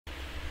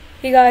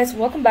Hey guys,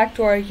 welcome back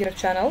to our YouTube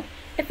channel.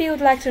 If you would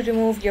like to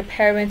remove your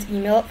parent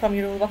email from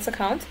your Roblox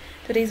account,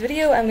 today's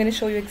video I'm going to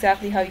show you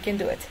exactly how you can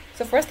do it.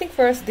 So first thing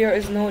first, there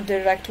is no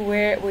direct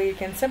way where you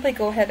can simply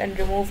go ahead and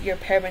remove your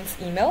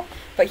parent's email,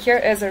 but here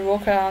is a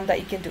workaround that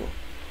you can do.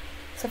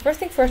 So first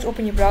thing first,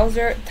 open your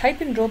browser,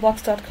 type in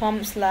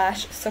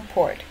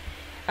roblox.com/support.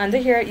 Under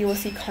here you will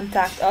see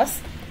contact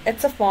us.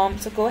 It's a form,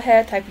 so go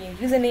ahead, type in your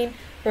username,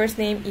 first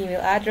name,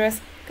 email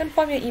address,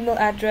 confirm your email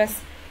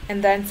address,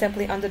 and then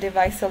simply under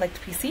device select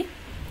PC.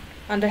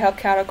 Under help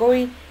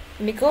category,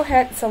 you may go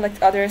ahead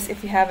select others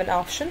if you have an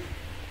option,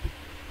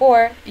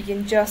 or you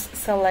can just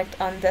select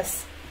on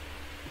this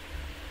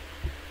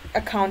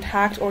account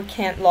hacked or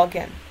can't log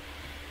in.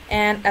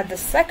 And at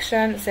this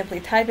section, simply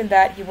type in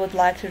that you would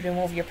like to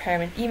remove your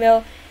parent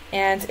email,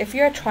 and if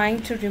you are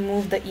trying to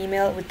remove the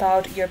email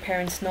without your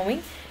parents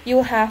knowing, you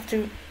will have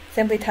to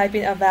simply type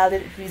in a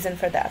valid reason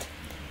for that.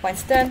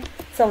 Once done,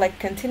 select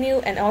continue,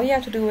 and all you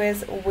have to do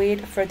is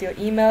wait for your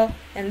email,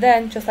 and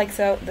then just like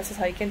so, this is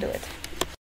how you can do it.